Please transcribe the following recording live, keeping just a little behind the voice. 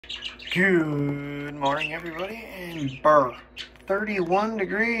Good morning, everybody, and burr, 31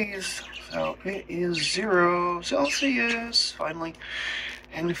 degrees, so it is 0 Celsius, finally,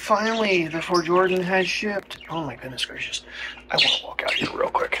 and finally, the Ford Jordan has shipped. Oh my goodness gracious, I want to walk out here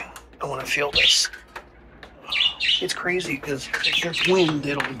real quick. I want to feel this. It's crazy, because if there's wind,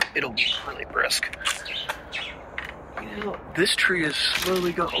 it'll be really brisk. You know, this tree is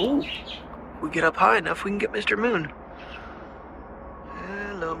slowly going, oh, we get up high enough, we can get Mr. Moon.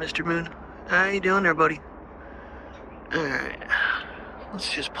 Hello, Mr. Moon. How you doing there, buddy? Alright.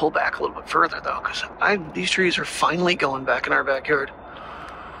 Let's just pull back a little bit further, though, because these trees are finally going back in our backyard.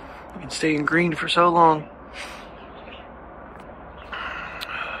 We've been staying green for so long.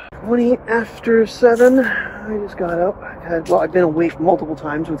 20 after 7. I just got up. I've been awake multiple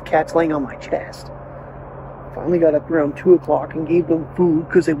times with cats laying on my chest. Finally got up around 2 o'clock and gave them food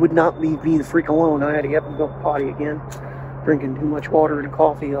because they would not leave me the freak alone. I had to get up and go potty again. Drinking too much water and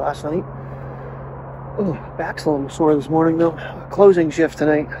coffee last night. Oh, back's a little sore this morning though. Closing shift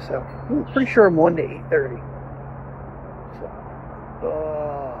tonight, so I'm pretty sure I'm 1 to 8:30. So,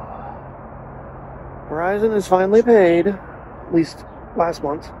 Verizon is finally paid, at least last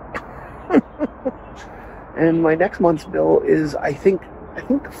month. And my next month's bill is, I think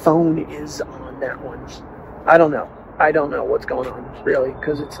the phone is on that one. I don't know. I don't know what's going on really,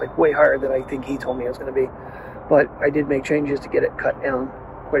 because it's like way higher than I think he told me it was going to be. But I did make changes to get it cut down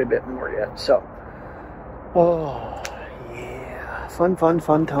quite a bit more yet. So, oh, yeah. Fun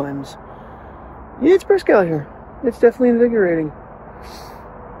times. Yeah, it's brisk out here. It's definitely invigorating.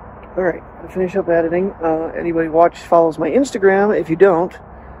 Alright, to finish up editing. Anybody follows my Instagram. If you don't,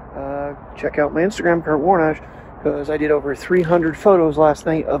 check out my Instagram, Kurt Warnash, because I did over 300 photos last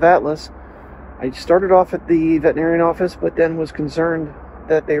night of Atlas. I started off at the veterinarian office, but then was concerned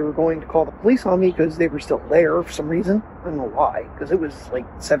that they were going to call the police on me because they were still there for some reason. I don't know why, because it was like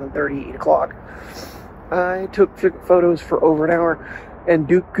 7:30, 8 o'clock. I took photos for over an hour, and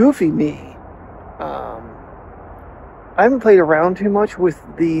Duke Goofy me. I haven't played around too much with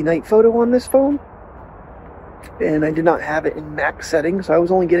the night photo on this phone, and I did not have it in max settings, so I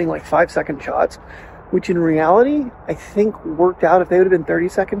was only getting like 5-second shots, which in reality, I think worked out. If they would have been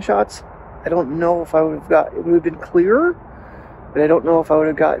 30-second shots, I don't know if I would have it would have been clearer. But I don't know if I would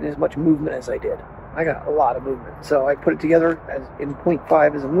have gotten as much movement as I did. I got a lot of movement. So I put it together as in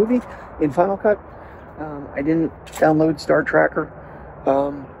 0.5 as a movie in Final Cut. I didn't download Star Tracker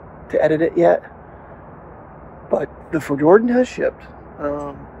to edit it yet. But the Ford Jordan has shipped. I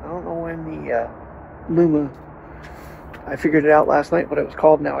don't know when the Luma... I figured it out last night what it was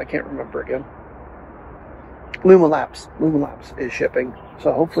called now. I can't remember again. Luma Labs is shipping.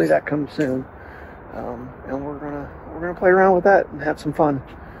 So hopefully that comes soon. And we're gonna play around with that and have some fun.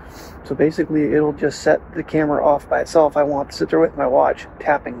 So basically it'll just set the camera off by itself. I won't have to sit there with my watch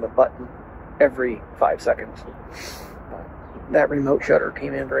tapping the button every 5 seconds. That remote shutter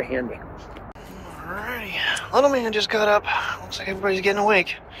came in very handy. Alrighty, little man just got up. Looks like everybody's getting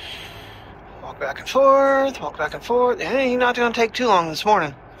awake. Walk back and forth. It ain't not gonna take too long this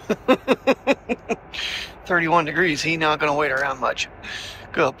morning. 31 degrees, he not gonna wait around much.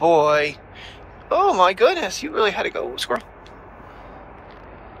 Good boy. Oh my goodness, you really had to go, squirrel.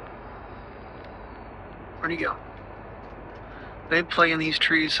 Where'd he go? They play in these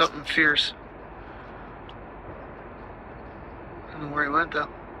trees something fierce. I don't know where he went though.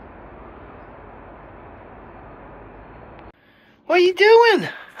 What are you doing?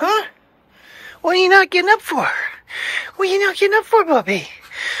 Huh? What are you not getting up for? What are you not getting up for, puppy?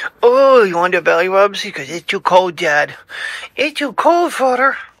 Oh, you want to do belly rubs? Because it's too cold, Dad. It's too cold,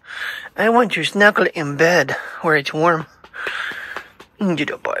 father. I want you snuggled in bed where it's warm. You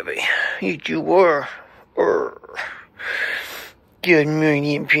the baby. You were. Good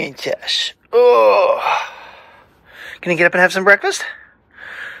morning, princess. Oh. Can you get up and have some breakfast?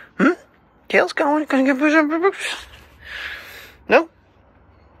 Tail's going. Can you get some breakfast? No?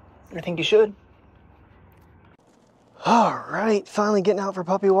 I think you should. Alright, finally getting out for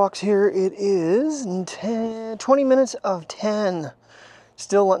puppy walks here. It is 20 minutes of 10.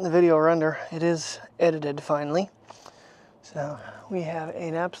 Still letting the video render. It is edited finally. So we have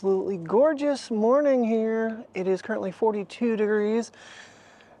an absolutely gorgeous morning here. It is currently 42 degrees,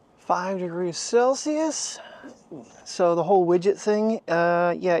 5 degrees Celsius. So the whole widget thing,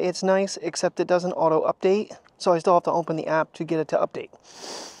 yeah, it's nice, except it doesn't auto update. So I still have to open the app to get it to update.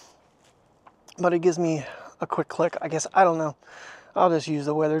 But it gives me a quick click. I guess, I don't know. I'll just use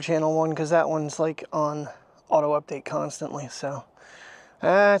the Weather Channel one because that one's like on auto update constantly. So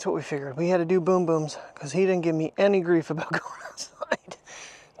that's what we figured. We had to do boom booms because he didn't give me any grief about going outside.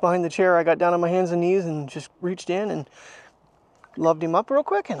 Behind the chair, I got down on my hands and knees and just reached in and Loved him up real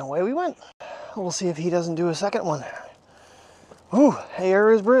quick, and away we went. We'll see if he doesn't do a second one. Ooh,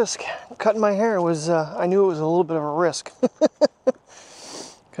 air is brisk. Cutting my hair was, I knew it was a little bit of a risk.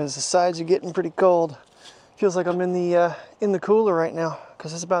 Because the sides are getting pretty cold. Feels like I'm in the cooler right now,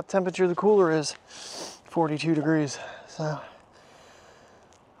 because it's about the temperature the cooler is, 42 degrees. So,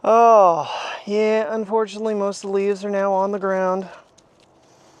 oh, yeah, unfortunately most of the leaves are now on the ground.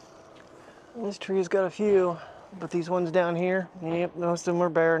 This tree's got a few, but these ones down here, yep, most of them are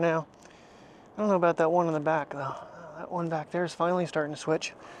bare now. I don't know about that one in the back though. That one back there is finally starting to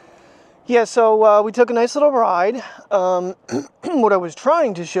switch. Yeah, so we took a nice little ride. What I was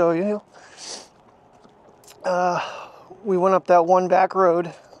trying to show you, we went up that one back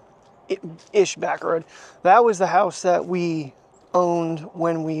road, ish back road. That was the house that we owned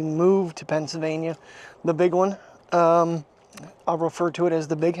when we moved to Pennsylvania, the big one. I'll refer to it as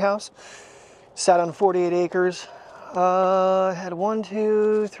the big house. Sat on 48 acres. Had 1,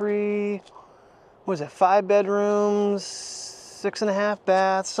 2, 3, what was it, 5 bedrooms, 6.5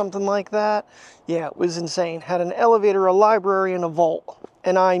 baths, something like that. Yeah, it was insane. Had an elevator, a library, and a vault.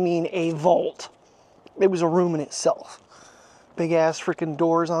 And I mean a vault. It was a room in itself. Big ass freaking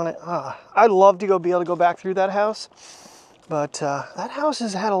doors on it. I'd love to be able to go back through that house. But that house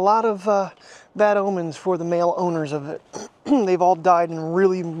has had a lot of bad omens for the male owners of it. They've all died in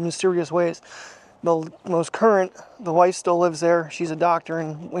really mysterious ways. The most current, the wife still lives there. She's a doctor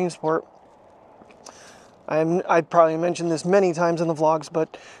in Williamsport. I probably mentioned this many times in the vlogs,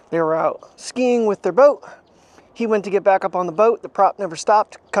 but they were out skiing with their boat. He went to get back up on the boat. The prop never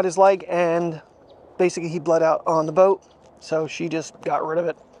stopped, cut his leg, and basically he bled out on the boat. So she just got rid of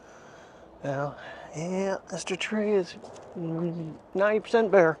it. Now, yeah, Mr. Tree is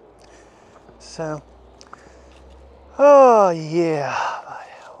 90% bare. So, oh yeah.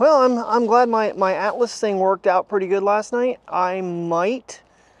 Well, I'm glad my Atlas thing worked out pretty good last night. I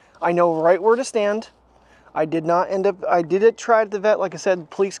know right where to stand. I did not end up, I did try at the vet. Like I said,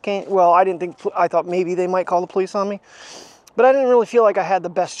 police came, well, I thought maybe they might call the police on me. But I didn't really feel like I had the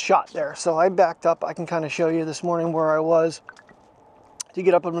best shot there. So I backed up. I can kind of show you this morning where I was to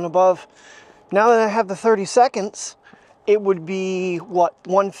get up and above. Now that I have the 30 seconds, it would be, what,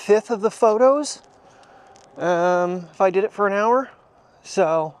 1/5 of the photos if I did it for an hour.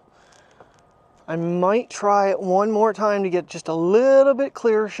 So I might try it one more time to get just a little bit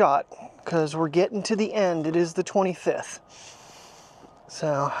clearer shot, because we're getting to the end. It is the 25th.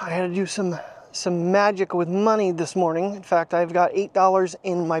 So I had to do some magic with money this morning. In fact, I've got $8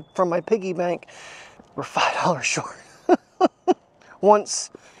 from my piggy bank. We're $5 short. Once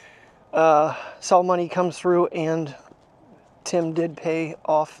Sell Money comes through and Tim did pay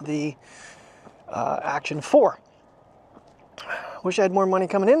off the Action 4. Wish I had more money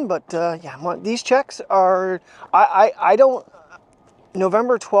coming in, but yeah, these checks are, I don't,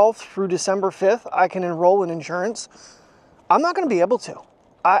 November 12th through December 5th, I can enroll in insurance. I'm not going to be able to.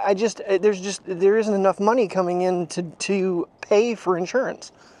 There isn't enough money coming in to pay for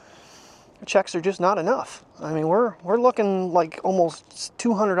insurance. Checks are just not enough. I mean, we're looking like almost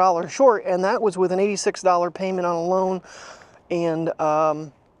 $200 short, and that was with an $86 payment on a loan. And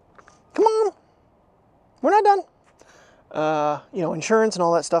come on, we're not done. You know, insurance and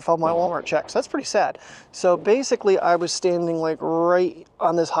all that stuff on my Walmart checks. That's pretty sad. So basically, I was standing like right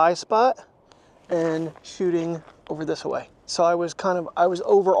on this high spot and shooting over this way. So I was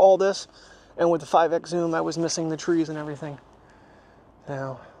over all this, and with the 5x zoom, I was missing the trees and everything.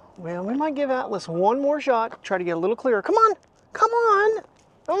 So, well, we might give Atlas one more shot, try to get a little clearer. Come on, come on. I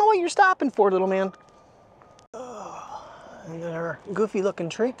don't know what you're stopping for, little man. Oh, and then our goofy looking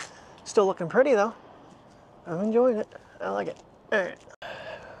tree. Still looking pretty though. I'm enjoying it. I like it. All right.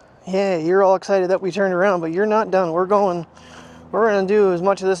 Yeah, you're all excited that we turned around, but you're not done. We're going to do as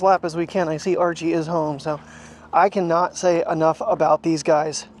much of this lap as we can. I see Archie is home, so I cannot say enough about these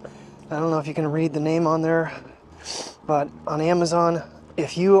guys. I don't know if you can read the name on there, but on Amazon,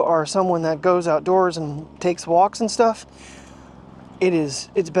 if you are someone that goes outdoors and takes walks and stuff,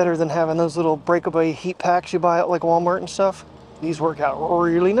 it's better than having those little breakaway heat packs you buy at like Walmart and stuff. These work out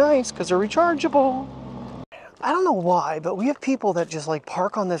really nice because they're rechargeable. I don't know why, but we have people that just like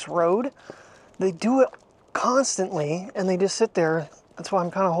park on this road. They do it constantly and they just sit there. That's why I'm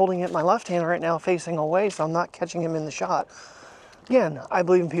kind of holding it in my left hand right now facing away so I'm not catching him in the shot. Again, I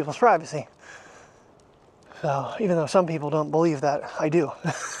believe in people's privacy. So even though some people don't believe that, I do.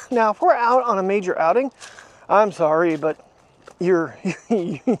 Now, if we're out on a major outing, I'm sorry, but you're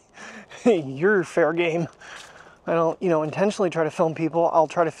fair game. I don't, intentionally try to film people. I'll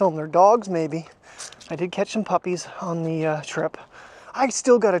try to film their dogs maybe. I did catch some puppies on the trip. I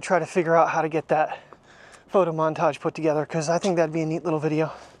still got to try to figure out how to get that photo montage put together, because I think that'd be a neat little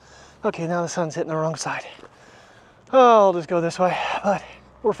video. Okay, now the sun's hitting the wrong side. Oh, I'll just go this way, but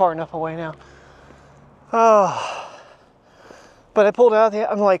we're far enough away now. Oh, but I pulled out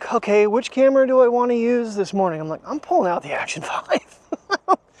I'm like, okay, which camera do I want to use this morning? I'm like, I'm pulling out the Action 5.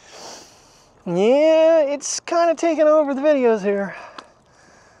 Yeah, it's kind of taking over the videos here.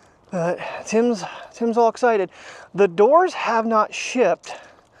 But Tim's all excited. The doors have not shipped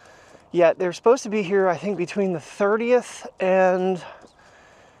yet. They're supposed to be here, I think, between the 30th and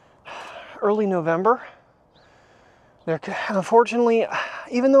early November. Unfortunately,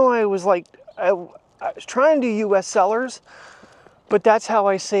 even though I was like, I was trying to do US sellers, but that's how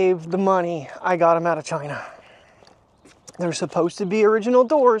I saved the money. I got them out of China. They're supposed to be original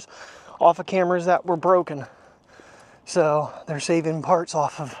doors off of cameras that were broken. So they're saving parts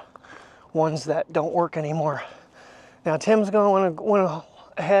off of ones that don't work anymore. Now Tim's went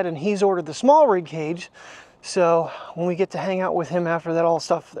ahead and he's ordered the small rig cage. So when we get to hang out with him after that all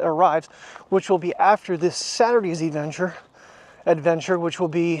stuff arrives, which will be after this Saturday's adventure, which will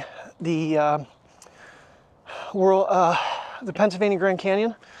be the the Pennsylvania Grand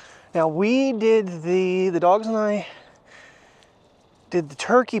Canyon. Now we did the dogs and I did the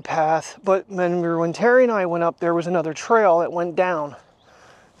turkey path, but when Terry and I went up, there was another trail that went down.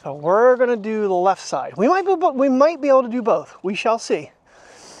 So we're gonna do the left side. We might be able to do both. We shall see.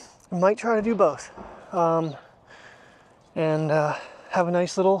 We might try to do both, and have a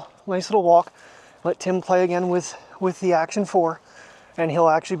nice little walk. Let Tim play again with the Action 4, and he'll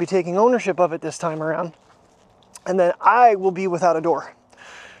actually be taking ownership of it this time around. And then I will be without a door,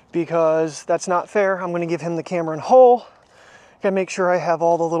 because that's not fair. I'm gonna give him the camera in whole. Gotta make sure I have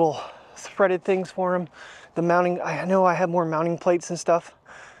all the little threaded things for him. The mounting, I know I have more mounting plates and stuff.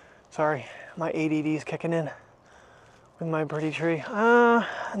 Sorry, my ADD is kicking in with my pretty tree.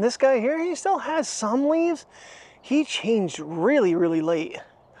 And this guy here, he still has some leaves. He changed really, really late.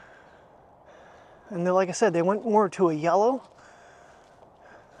 And then, like I said, they went more to a yellow.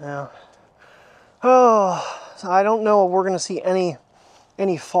 Now, oh, so I don't know if we're gonna see any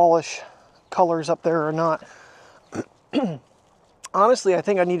fallish colors up there or not. Honestly, I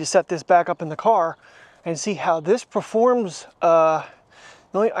think I need to set this back up in the car and see how this performs. I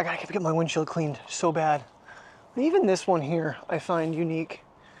gotta get my windshield cleaned so bad. Even this one here, I find unique.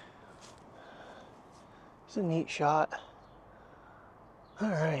 It's a neat shot. All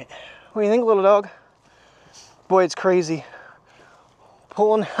right, what do you think, little dog? Boy, it's crazy.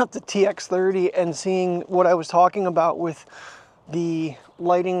 Pulling out the TX30 and seeing what I was talking about with the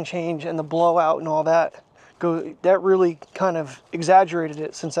lighting change and the blowout and all that. That really kind of exaggerated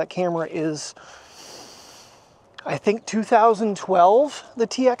it, since that camera is, I think 2012 the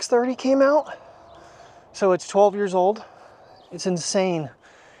TX30 came out. So it's 12 years old. It's insane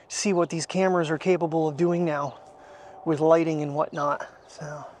to see what these cameras are capable of doing now with lighting and whatnot.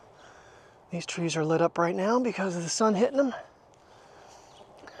 So these trees are lit up right now because of the sun hitting them.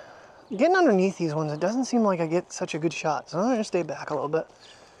 Getting underneath these ones, it doesn't seem like I get such a good shot. So I'm gonna stay back a little bit.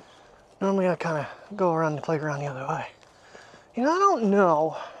 Normally I kind of go around the playground the other way. You know, I don't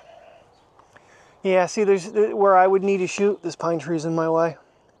know. Yeah, see, there's where I would need to shoot. This pine tree's in my way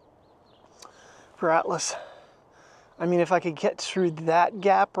for Atlas. I mean, if I could get through that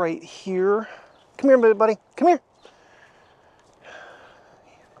gap right here. Come here, buddy. Come here.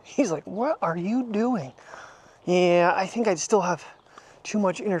 He's like, what are you doing? Yeah, I think I'd still have too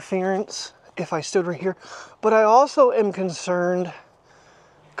much interference if I stood right here. But I also am concerned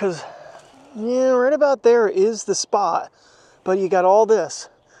because, yeah, right about there is the spot, but you got all this,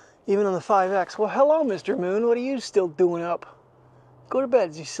 even on the 5X. Well, hello, Mr. Moon. What are you still doing up? Go to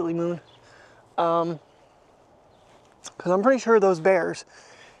bed, you silly moon. Because I'm pretty sure those bears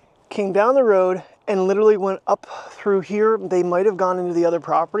came down the road and literally went up through here. They might have gone into the other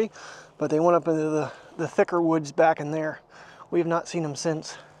property, but they went up into the thicker woods back in there. We have not seen them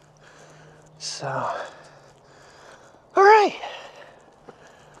since. So, all right.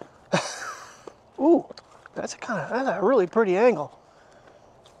 Ooh, that's a really pretty angle.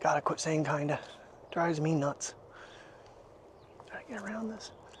 Gotta quit saying kinda. Drives me nuts. Try to get around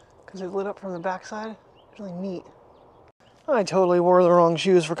this because it lit up from the backside. It's really neat. I totally wore the wrong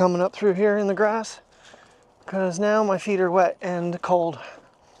shoes for coming up through here in the grass, because now my feet are wet and cold.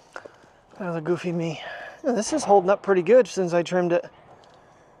 That was a goofy me. Yeah, this is holding up pretty good since I trimmed it.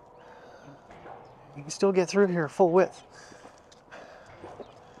 You can still get through here full width.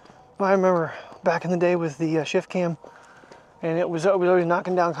 I remember back in the day with the shift cam, and it was always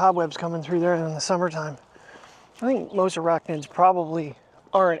knocking down cobwebs coming through there in the summertime. I think most arachnids probably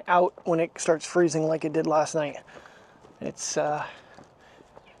aren't out when it starts freezing like it did last night. It's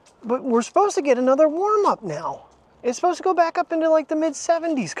But we're supposed to get another warm up now. It's supposed to go back up into like the mid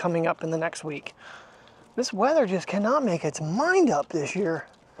 70s coming up in the next week. This weather just cannot make its mind up this year.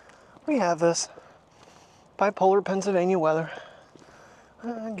 We have this bipolar Pennsylvania weather.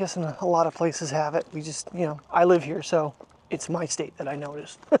 I'm guessing a lot of places have it. We just, you know, I live here, so it's my state that I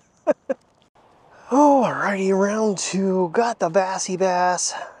noticed. Oh, alrighty, round 2. Got the Bassy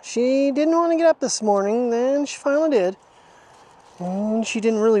Bass. She didn't want to get up this morning, then she finally did. And she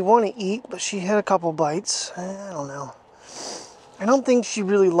didn't really want to eat, but she had a couple bites. I don't know. I don't think she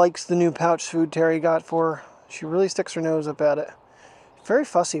really likes the new pouch food Terry got for her. She really sticks her nose up at it. Very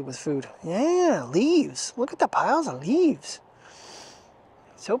fussy with food. Yeah, leaves. Look at the piles of leaves.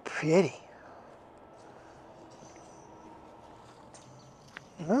 So pretty.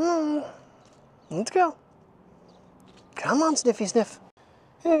 Let's go. Come on, Sniffy Sniff.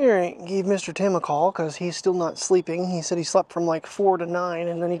 Alright, gave Mr. Tim a call because he's still not sleeping. He said he slept from like 4 to 9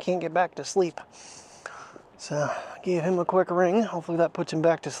 and then he can't get back to sleep. So, gave him a quick ring. Hopefully that puts him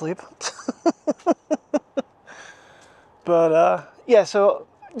back to sleep. But, yeah, so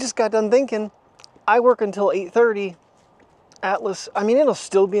just got done thinking. I work until 8:30. Atlas, I mean, it'll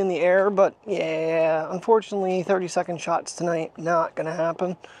still be in the air, but yeah, unfortunately, 30-second shots tonight, not gonna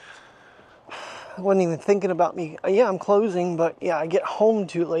happen. I wasn't even thinking about me. Yeah, I'm closing, but yeah, I get home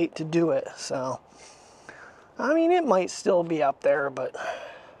too late to do it, so. I mean, it might still be up there, but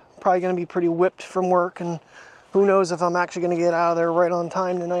probably gonna be pretty whipped from work, and who knows if I'm actually gonna get out of there right on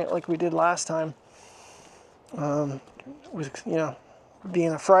time tonight like we did last time. With, you know,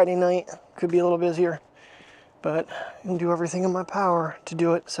 being a Friday night, could be a little busier, but I can do everything in my power to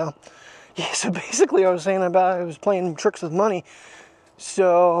do it, so. Yeah, so basically I was saying about, I was playing tricks with money,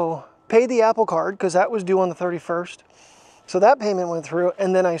 so paid the Apple Card because that was due on the 31st. So that payment went through,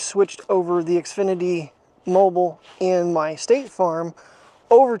 and then I switched over the Xfinity Mobile and my State Farm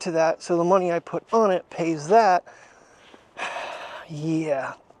over to that, so the money I put on it pays that.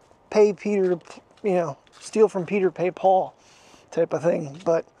 Yeah, pay Peter, you know, steal from Peter, pay Paul type of thing.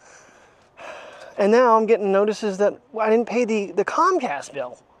 But, and now I'm getting notices that I didn't pay the Comcast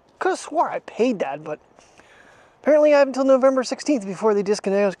bill. Could have swore I paid that, but apparently I have until November 16th before they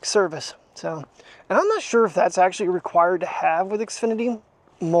disconnect service. So, and I'm not sure if that's actually required to have with Xfinity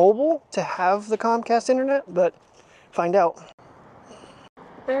Mobile to have the Comcast internet, but find out.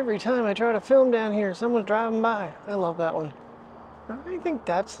 Every time I try to film down here, someone's driving by. I love that one. I think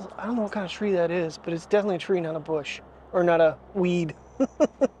that's, I don't know what kind of tree that is, but it's definitely a tree, not a bush. Or not a weed.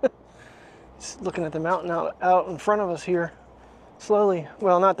 Just looking at the mountain out in front of us here. Slowly.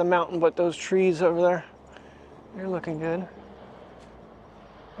 Well, not the mountain, but those trees over there. They're looking good.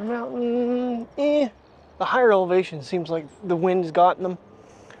 The mountain, The higher elevation seems like the wind's gotten them.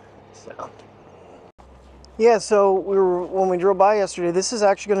 So. Yeah, so when we drove by yesterday, this is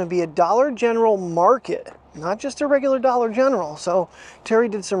actually going to be a Dollar General market, not just a regular Dollar General. So Terry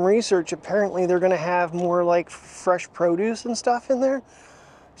did some research. Apparently they're going to have more like fresh produce and stuff in there.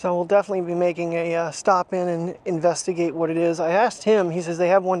 So we'll definitely be making a stop in and investigate what it is. I asked him, he says they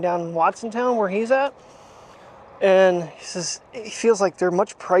have one down in Watsontown where he's at. And he says it feels like they're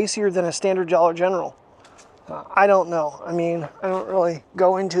much pricier than a standard Dollar General. I don't know. I mean, I don't really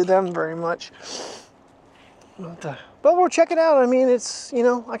go into them very much. But we'll check it out. I mean, it's, you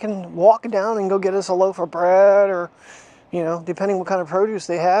know, I can walk down and go get us a loaf of bread or, you know, depending what kind of produce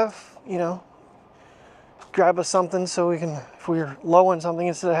they have, you know, grab us something so we can, if we're low on something,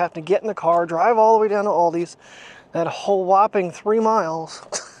 instead of having to get in the car, drive all the way down to Aldi's, that whole whopping 3 miles.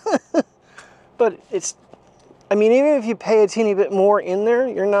 But it's, I mean, even if you pay a teeny bit more in there,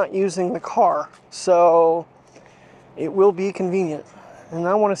 you're not using the car. So it will be convenient. And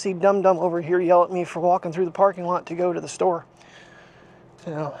I want to see Dum Dum over here yell at me for walking through the parking lot to go to the store.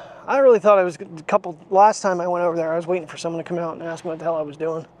 So I really thought I was last time I went over there, I was waiting for someone to come out and ask me what the hell I was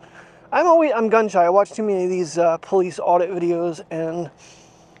doing. I'm gun shy. I watch too many of these police audit videos and,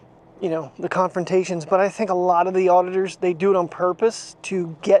 you know, the confrontations. But I think a lot of the auditors, they do it on purpose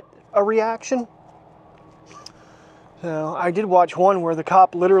to get a reaction. So I did watch one where the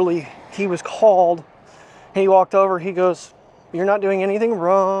cop literally, he was called, and he walked over, he goes, "You're not doing anything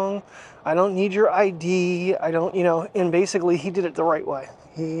wrong. I don't need your ID. I don't," you know, and basically he did it the right way.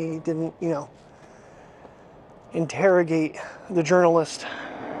 He didn't, you know, interrogate the journalist.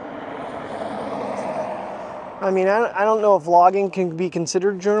 I mean, I don't know if vlogging can be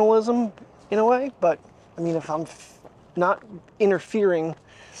considered journalism in a way, but I mean, if I'm not interfering,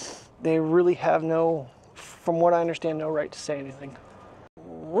 they really have no, from what I understand, no right to say anything.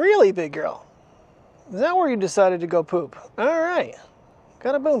 Really, big girl? Is that where you decided to go poop? All right,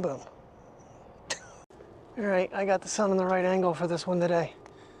 got a boom boom. All right, I got the sun in the right angle for this one today.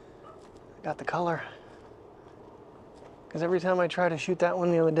 got the color. Because every time I tried to shoot that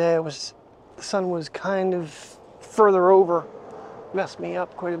one the other day, the sun was kind of further over. Messed me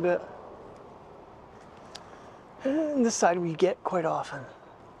up quite a bit. And this side we get quite often.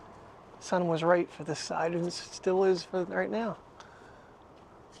 The sun was right for this side, and it still is for right now.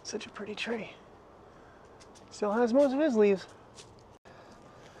 Such a pretty tree. Still has most of his leaves.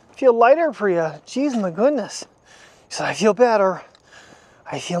 Feel lighter, Priya? Jeez, my goodness. He said, I feel better.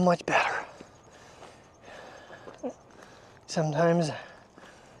 I feel much better. Sometimes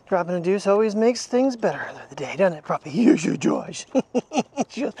dropping a deuce always makes things better the day, doesn't it, Puppy? Here's your Josh.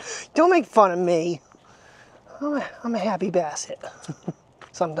 Don't make fun of me. I'm a happy basset.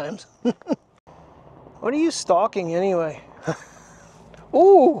 Sometimes. What are you stalking anyway?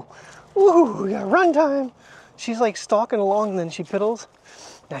 Ooh, we got run time. She's like stalking along, and then she piddles.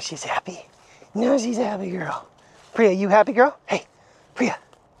 Now she's happy. Now she's a happy girl. Priya, you happy girl? Hey, Priya,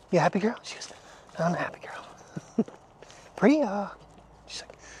 you happy girl? She goes, I'm a happy girl. Priya. She's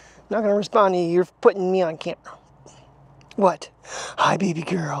like, I'm not gonna respond to you. You're putting me on camera. What? Hi, baby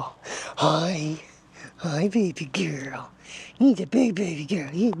girl. Hi, baby girl. He's a big baby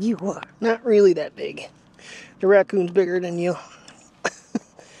girl. You are. Not really that big. The raccoon's bigger than you. What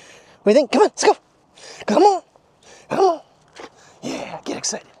do you think? Come on, let's go. Come on. Come on. Yeah, get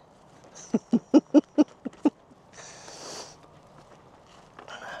excited.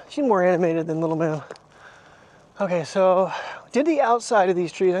 She's more animated than little man. Okay, so did the outside of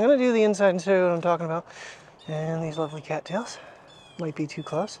these trees. I'm gonna do the inside and show you what I'm talking about. And these lovely cattails. Might be too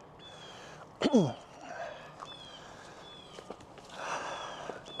close. Come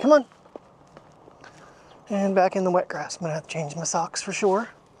on. And back in the wet grass. I'm gonna have to change my socks for sure.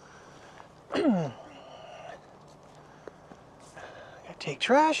 Gotta take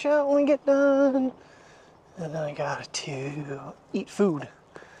trash out when we get done. And then I got to eat food.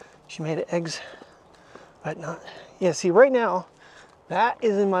 She made eggs, but not. Yeah, see, right now, that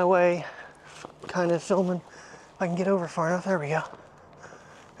is in my way, kind of filming. If I can get over far enough, there we go.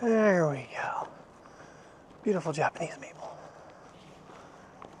 There we go. Beautiful Japanese maple.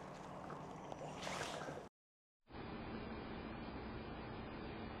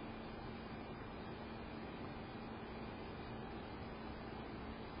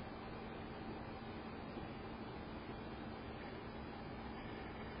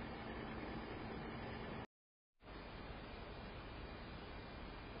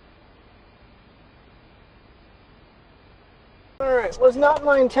 Alright, was not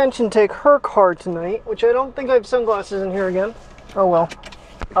my intention to take her car tonight, which I don't think I have sunglasses in here again. Oh well,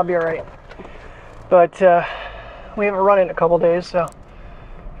 I'll be alright. But we haven't run it in a couple days, so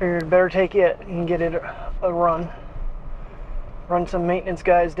figured better take it and get it a run. Run some maintenance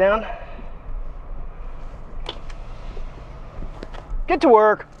guys down. Get to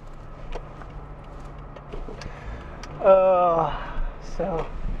work! So...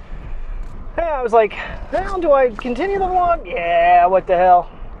 yeah, I was like, well, do I continue the vlog? Yeah, what the hell.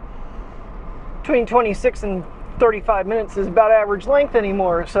 Between 26 and 35 minutes is about average length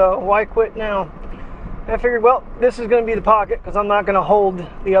anymore, so why quit now? And I figured, well, this is going to be the Pocket because I'm not going to hold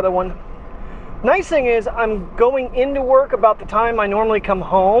the other one. Nice thing is I'm going into work about the time I normally come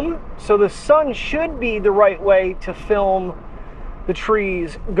home, so the sun should be the right way to film the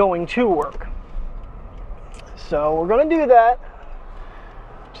trees going to work. So we're going to do that.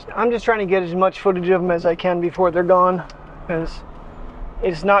 I'm just trying to get as much footage of them as I can before they're gone, because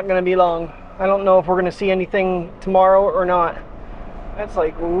it's not going to be long. I don't know if we're going to see anything tomorrow or not. That's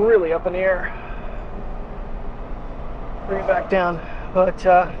like really up in the air. Bring it back down. But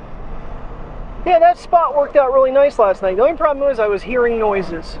yeah, that spot worked out really nice last night. The only problem was I was hearing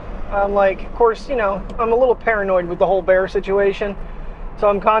noises. I'm like, of course, you know, I'm a little paranoid with the whole bear situation, so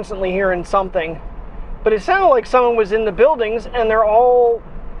I'm constantly hearing something. But it sounded like someone was in the buildings, and they're all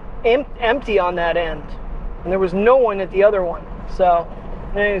empty on that end, and there was no one at the other one. So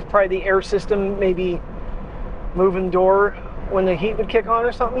it's probably the air system maybe moving the door when the heat would kick on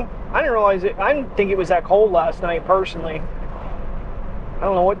or something. I didn't realize it. I didn't think it was that cold last night personally. I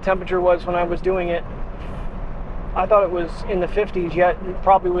don't know what temperature was when I was doing it. I thought it was in the 50s, yet it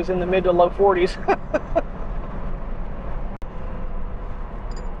probably was in the mid to low 40s.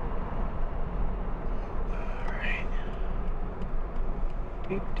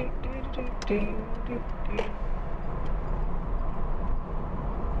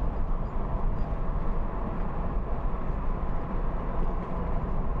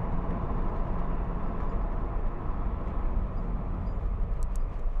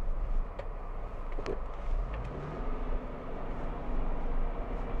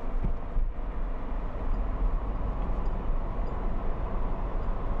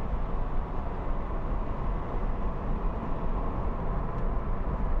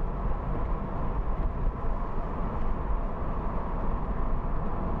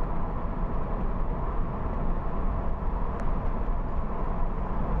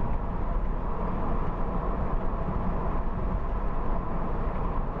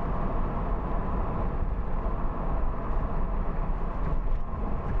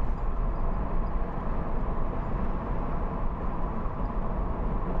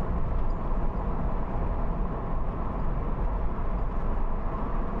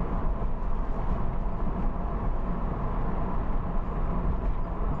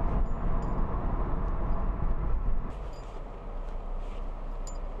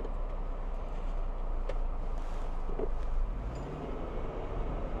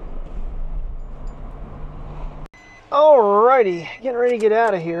 Alrighty, getting ready to get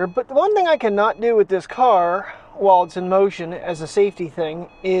out of here. But the one thing I cannot do with this car while it's in motion as a safety thing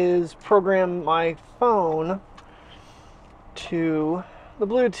is program my phone to the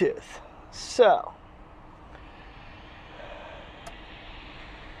Bluetooth. So,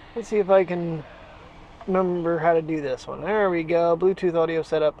 let's see if I can remember how to do this one. There we go, Bluetooth audio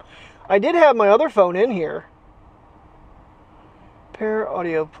setup. I did have my other phone in here. Pair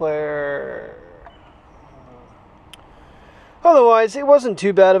audio player. Otherwise, it wasn't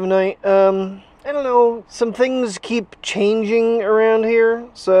too bad of a night. I don't know, some things keep changing around here.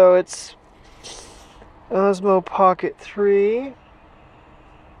 So it's Osmo Pocket 3.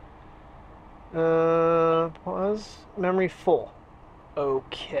 Pause. Memory full.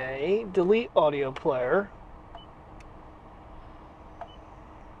 Okay. Delete audio player.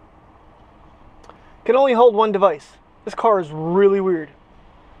 Can only hold one device. This car is really weird.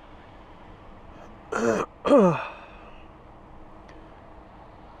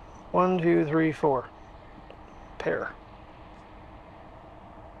 1, 2, 3, 4. Pair.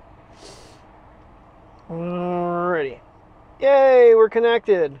 Alrighty. Yay, we're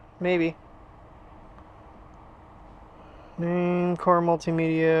connected. Maybe. Name, car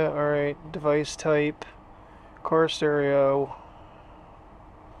multimedia. Alright, device type. Car stereo.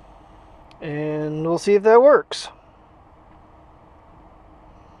 And we'll see if that works.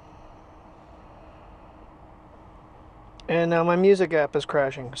 And now my music app is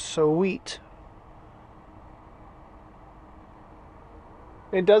crashing. Sweet.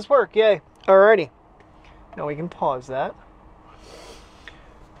 It does work, yay. Alrighty. Now we can pause that.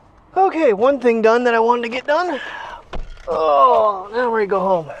 Okay, one thing done that I wanted to get done. Oh, now we're ready to go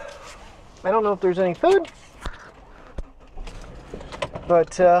home. I don't know if there's any food.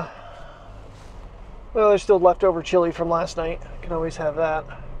 But, well, there's still leftover chili from last night. I can always have that.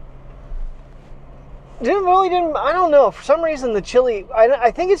 I don't know. For some reason, the chili, I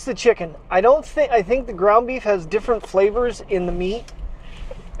think it's the chicken. I think the ground beef has different flavors in the meat.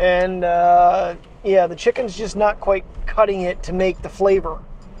 And, yeah, the chicken's just not quite cutting it to make the flavor.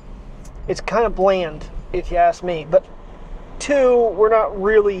 It's kind of bland, if you ask me. But, two, we're not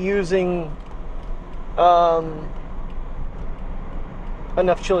really using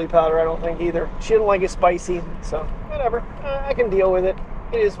enough chili powder, I don't think, either. She didn't like it spicy, so whatever. I can deal with it.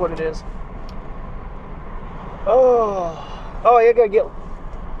 It is what it is. Oh, I gotta get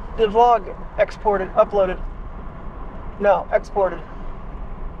the vlog exported, uploaded. No, exported.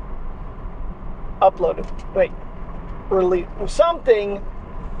 Uploaded. Wait. Release. Something.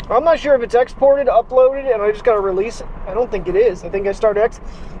 I'm not sure if it's exported, uploaded, and I just gotta release it. I don't think it is. I think I started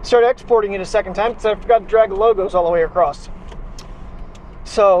exporting it a second time because I forgot to drag the logos all the way across.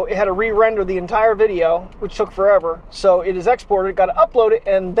 So it had to re-render the entire video, which took forever. So it is exported, got to upload it,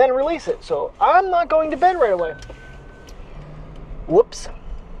 and then release it. So I'm not going to bed right away. Whoops.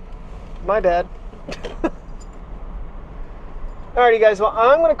 My bad. Alrighty, guys. Well,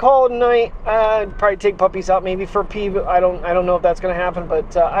 I'm going to call it a night. I'd probably take puppies out maybe for a pee, but I don't know if that's going to happen.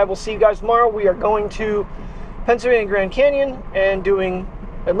 But I will see you guys tomorrow. We are going to Pennsylvania Grand Canyon and doing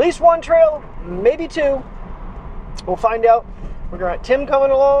at least one trail, maybe two. We'll find out. We're going to have Tim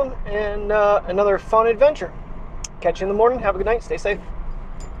coming along and another fun adventure. Catch you in the morning. Have a good night. Stay safe.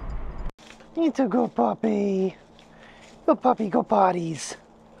 It's a good puppy. Good puppy, go potties.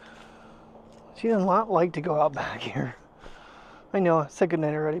 She does not like to go out back here. I know, I said good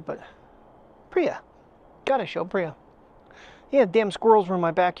night already, but Priya. Gotta show Priya. Yeah, damn squirrels were in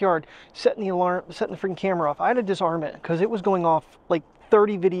my backyard setting the alarm, setting the freaking camera off. I had to disarm it because it was going off like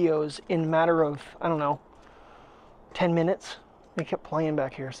 30 videos in a matter of, I don't know, 10 minutes. They kept playing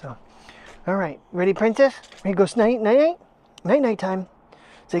back here, so. All right, ready, princess? Ready to go night time.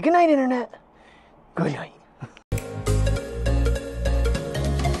 Say good night, internet. Good night.